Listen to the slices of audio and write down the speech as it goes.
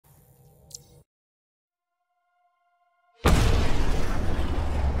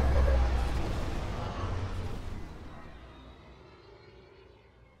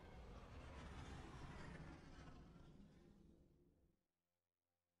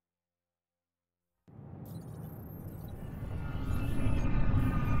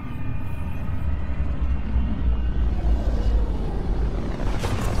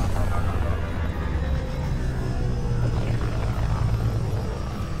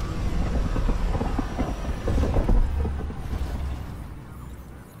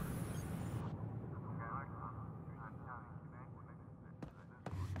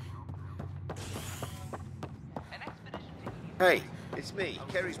Hey, it's me,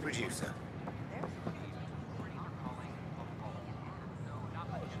 Kerry's producer.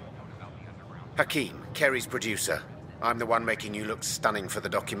 Hakeem, Kerry's producer. I'm the one making you look stunning for the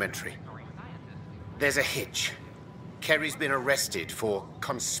documentary. There's a hitch. Kerry's been arrested for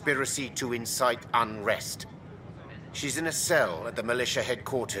conspiracy to incite unrest. She's in a cell at the militia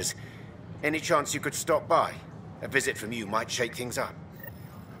headquarters. Any chance you could stop by? A visit from you might shake things up.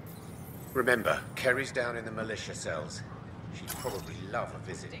 Remember, Kerry's down in the militia cells. She'd probably love a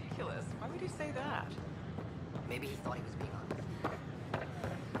visit. Ridiculous. Why would you say that? Maybe he thought he was being honest.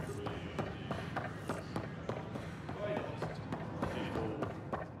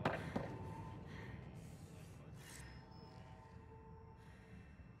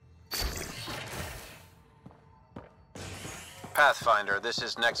 Pathfinder, this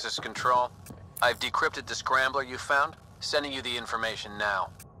is Nexus Control. I've decrypted the scrambler you found. Sending you the information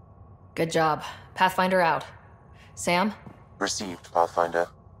now. Good job. Pathfinder out. Sam? Received, Pathfinder.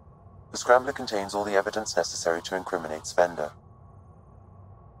 The scrambler contains all the evidence necessary to incriminate Spender.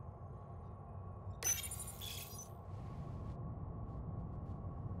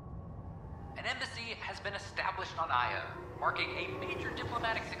 An embassy has been established on Aya, marking a major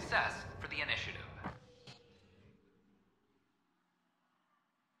diplomatic success for the initiative.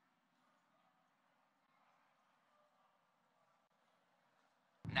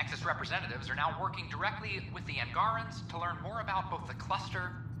 Nexus representatives are now working directly with the Angarans to learn more about both the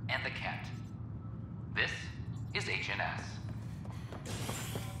cluster and the Ket. This is HNS.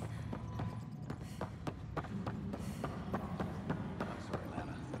 I'm sorry,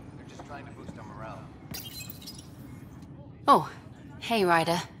 Lana. They're just trying to boost our morale. Oh, hey,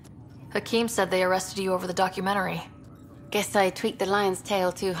 Ryder. Hakeem said they arrested you over the documentary. Guess I tweaked the lion's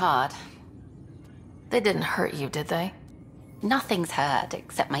tail too hard. They didn't hurt you, did they? Nothing's hurt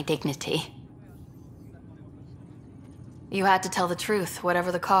except my dignity. You had to tell the truth,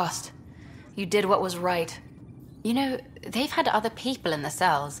 whatever the cost. You did what was right. You know, they've had other people in the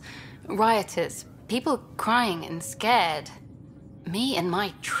cells. Rioters, people crying and scared. Me and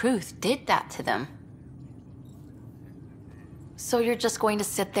my truth did that to them. So you're just going to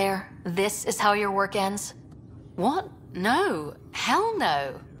sit there? This is how your work ends? What? No. Hell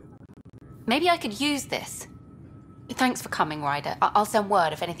no. Maybe I could use this. Thanks for coming, Ryder. I'll send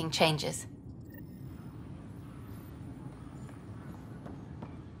word if anything changes.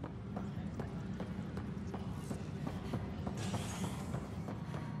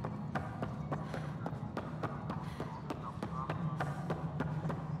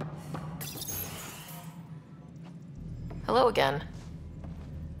 Hello again.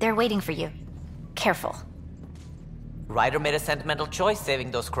 They're waiting for you. Careful. Ryder made a sentimental choice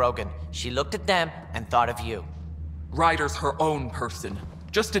saving those Krogan. She looked at them and thought of you. Ryder's her own person.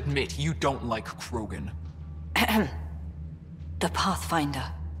 Just admit you don't like Krogan. The Pathfinder.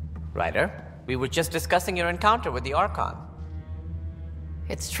 Ryder, we were just discussing your encounter with the Archon.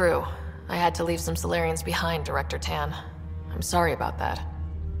 It's true. I had to leave some Solarians behind, Director Tan. I'm sorry about that.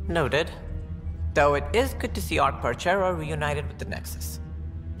 Noted. Though it is good to see Arch Parchera reunited with the Nexus.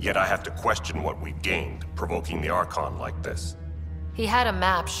 Yet I have to question what we've gained, provoking the Archon like this. He had a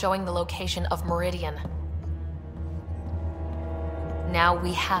map showing the location of Meridian. Now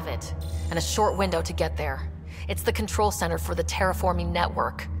we have it, and a short window to get there. It's the control center for the terraforming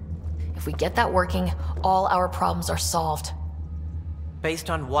network. If we get that working, all our problems are solved. Based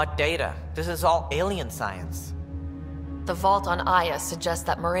on what data? This is all alien science. The vault on Aya suggests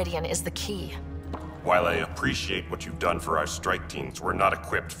that Meridian is the key. While I appreciate what you've done for our strike teams, we're not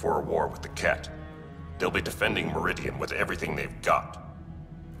equipped for a war with the Ket. They'll be defending Meridian with everything they've got.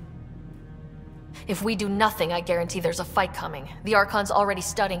 If we do nothing, I guarantee there's a fight coming. The Archon's already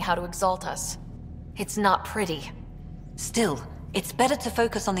studying how to exalt us. It's not pretty. Still, it's better to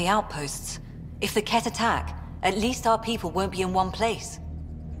focus on the outposts. If the Ket attack, at least our people won't be in one place.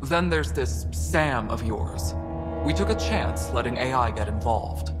 Then there's this Sam of yours. We took a chance letting AI get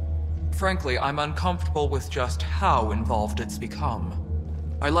involved. Frankly, I'm uncomfortable with just how involved it's become.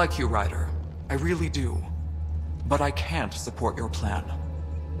 I like you, Ryder. I really do. But I can't support your plan.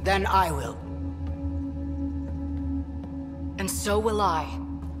 Then I will. And so will I.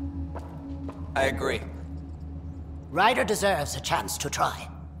 I agree. Ryder deserves a chance to try.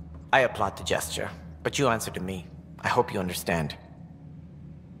 I applaud the gesture, but you answer to me. I hope you understand.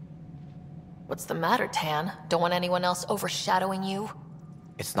 What's the matter, Tan? Don't want anyone else overshadowing you?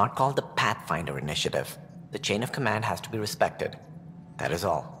 It's not called the Pathfinder Initiative. The chain of command has to be respected. That is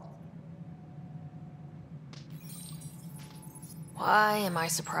all. Why am I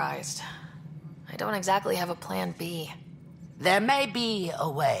surprised? I don't exactly have a plan B. There may be a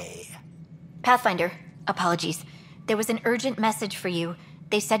way. Pathfinder, apologies. There was an urgent message for you.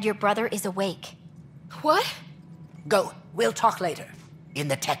 They said your brother is awake. What? Go. We'll talk later. In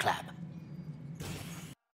the tech lab.